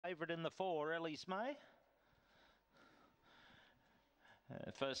favourite in the 4, Ellie's May.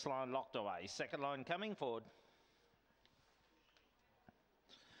 First line locked away, second line coming forward.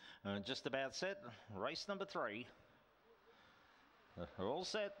 Just about set, race number 3. All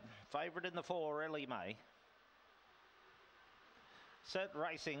set, favourite in the 4, Ellie May. Set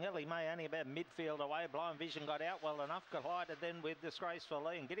racing, Ellie May only about midfield away. Blind Vision got out well enough, collided then with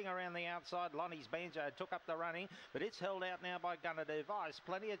Disgracefully, and getting around the outside, Lonnie's Banjo took up the running, but it's held out now by Gonna Do Vice.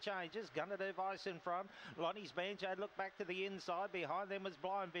 Plenty of changes, Gonna Do Vice in front. Lonnie's Banjo looked back to the inside, behind them was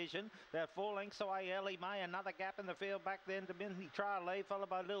Blind Vision. About 4 lengths away, Ellie May, another gap in the field back then to Minty Tralee, followed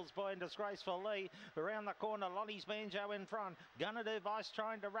by Lil's Boy and Disgracefully. Around the corner, Lonnie's Banjo in front. Gonna Do Vice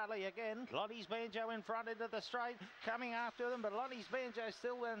trying to rally again. Lonnie's Banjo in front into the straight, coming after them, but Lonnie's Banjo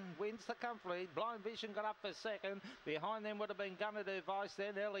still wins the complete. Blind Vision got up for second. Behind them would have been Gonna Do Vice,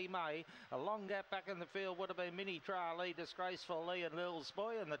 then Ellie May. A long gap back in the field would have been Minnie Tralee, Disgracefully and Lil's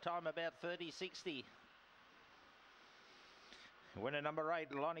Boy, and the time about 30.60. Winner number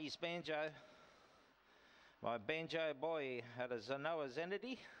 8, Lonnie's Banjo by Banjo Boy out of Zanoa's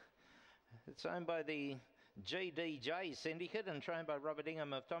entity. It's owned by the GDJ Syndicate and trained by Robert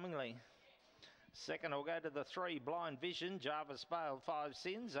Ingham of Tomingley. Second will go to the 3, Blind Vision, Jarvis Bale, 5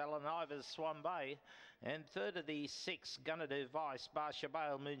 Sins, Alan Ivers, Swan Bay. And third of the 6, Gonna Do Vice, Barsha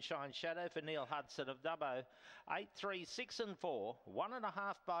Bale, Moonshine Shadow for Neil Hudson of Dubbo. 8, 3, 6 and 4,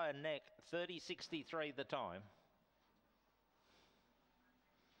 1.5 by a neck, 30.63 the time.